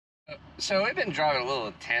So I've been driving a little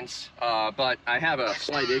intense, but I have a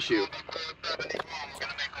slight issue.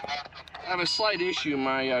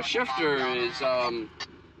 My shifter is a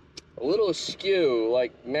little askew,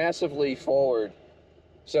 like massively forward.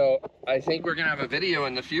 So I think we're gonna have a video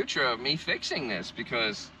in the future of me fixing this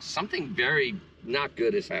because something very not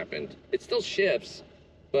good has happened. It still shifts,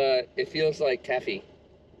 but it feels like taffy.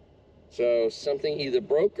 So something either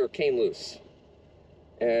broke or came loose.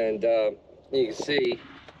 And you can see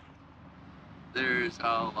there's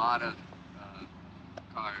a lot of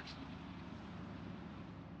cars.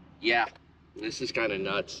 Yeah, this is kind of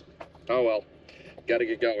nuts. Oh well, gotta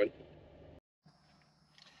get going.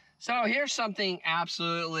 So here's something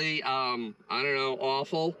absolutely, I don't know,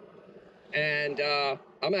 awful. And I'm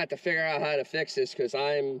gonna have to figure out how to fix this because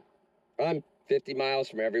I'm 50 miles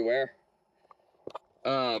from everywhere.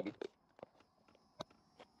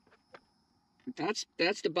 That's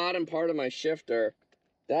the bottom part of my shifter.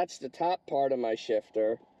 That's the top part of my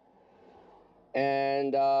shifter.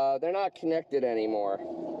 And they're not connected anymore.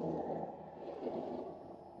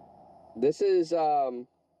 This is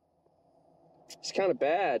it's kind of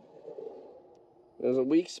bad. There's a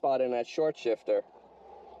weak spot in that short shifter.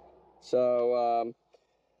 So I'm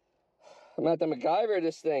gonna have to MacGyver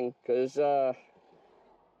this thing because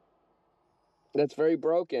that's very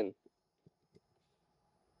broken.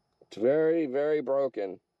 It's very, very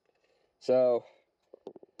broken. So,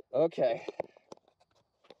 okay.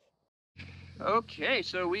 Okay,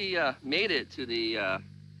 so we made it to the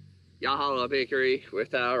Yahala Bakery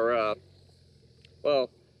with our, well,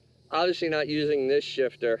 obviously not using this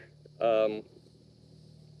shifter.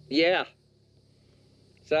 Yeah,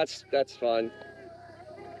 so that's fun.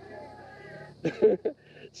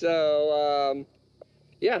 So,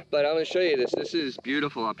 yeah, but I'm gonna show you this. This is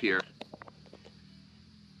beautiful up here.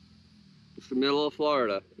 It's the middle of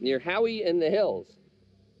Florida, near Howie in the hills.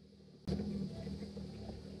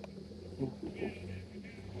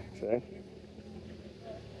 Okay.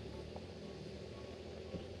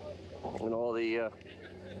 And all the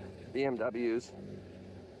BMWs.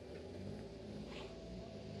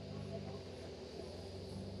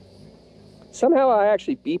 Somehow I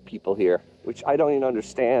actually beat people here, which I don't even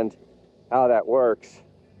understand how that works.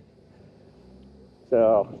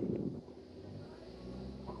 So,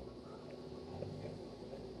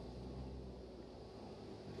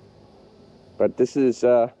 but this is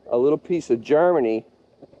a little piece of Germany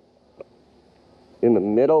in the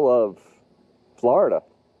middle of Florida.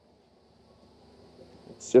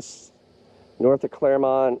 It's just north of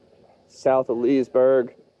Claremont, south of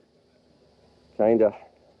Leesburg, kinda,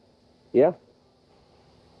 yeah.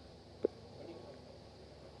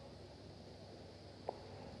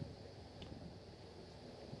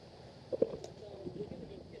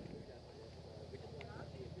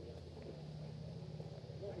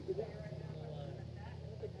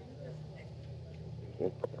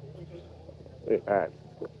 All right.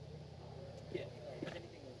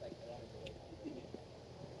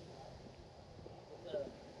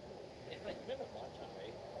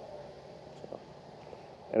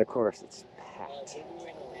 And of course, it's packed.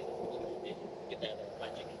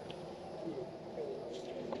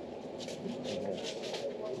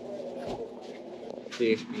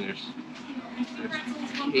 See, there's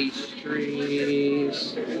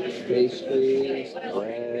pastries,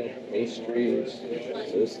 bread, pastries. So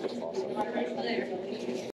this is awesome.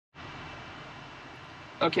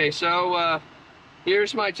 Okay, so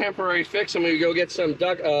here's my temporary fix. I'm gonna go get some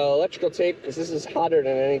electrical tape because this is hotter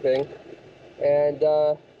than anything. And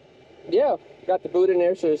yeah, got the boot in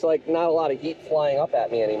there, so there's like not a lot of heat flying up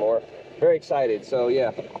at me anymore. Very excited. So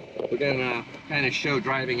yeah, we're gonna kind of show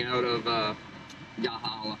driving out of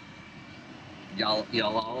Yahala.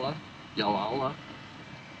 Yalala?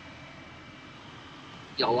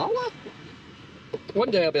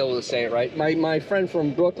 One day I'll be able to say it right. My friend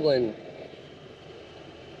from Brooklyn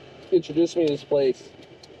introduced me to this place.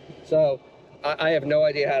 So I have no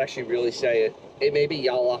idea how to actually really say it. It may be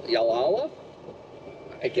Yalala?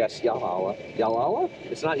 I guess Yahala. Yalala?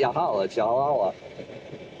 It's not Yahala, it's Yalala.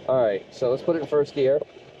 Alright, so let's put it in first gear.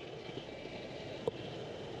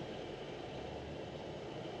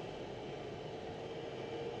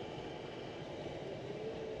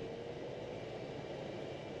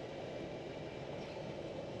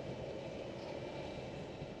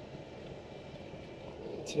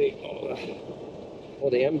 Take all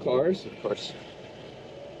the M cars, of course.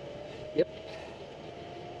 Yep.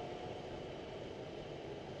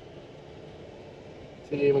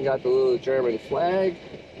 So you even got the little German flag.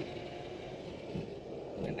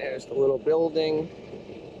 And there's the little building.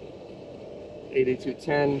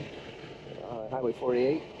 8210, Highway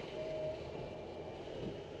 48.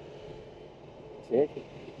 Yeah.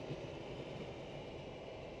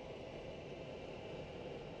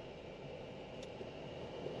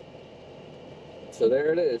 So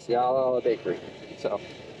there it is, the Ala Bakery. So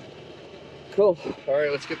cool. All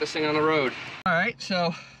right, let's get this thing on the road. All right,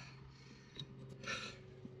 so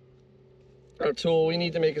our tool, we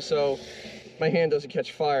need to make it so my hand doesn't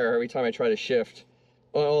catch fire every time I try to shift.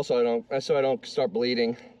 Well, also so I don't start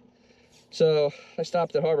bleeding. So I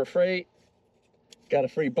stopped at Harbor Freight, got a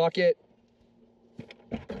free bucket,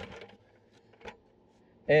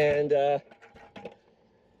 and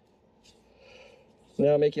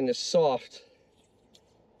now I'm making this soft.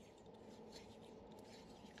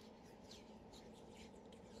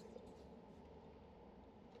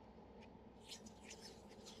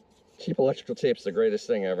 Cheap electrical tape's the greatest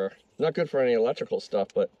thing ever. Not good for any electrical stuff,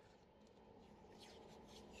 but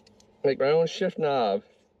make my own shift knob.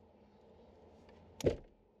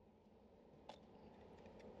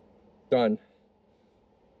 Done.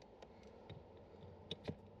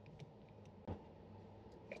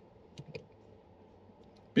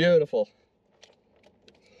 Beautiful.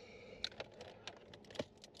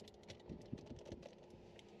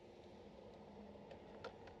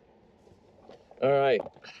 All right,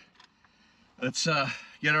 let's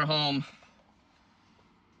get her home.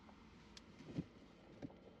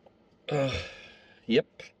 Yep.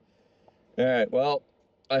 All right, well,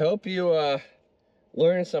 I hope you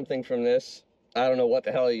learned something from this. I don't know what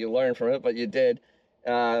the hell you learned from it, but you did.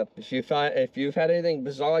 If you've had anything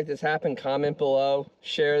bizarre like this happen, comment below,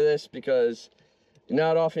 share this, because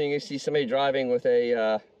not often you see somebody driving with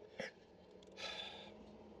a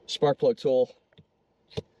spark plug tool.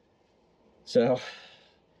 So,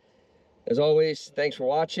 as always, thanks for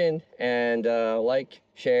watching, and like,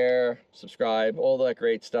 share, subscribe, all that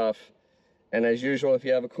great stuff. And as usual, if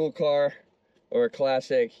you have a cool car or a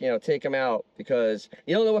classic, you know, take them out, because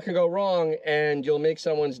you don't know what can go wrong, and you'll make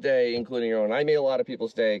someone's day, including your own. I made a lot of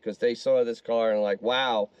people's day because they saw this car and like,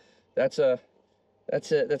 wow, that's an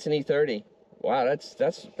E30. Wow,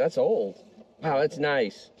 that's old. Wow, that's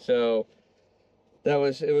nice. So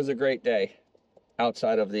it was a great day,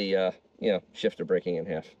 outside of the you know, shifter breaking in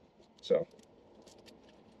half. So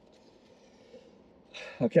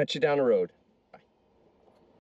I'll catch you down the road.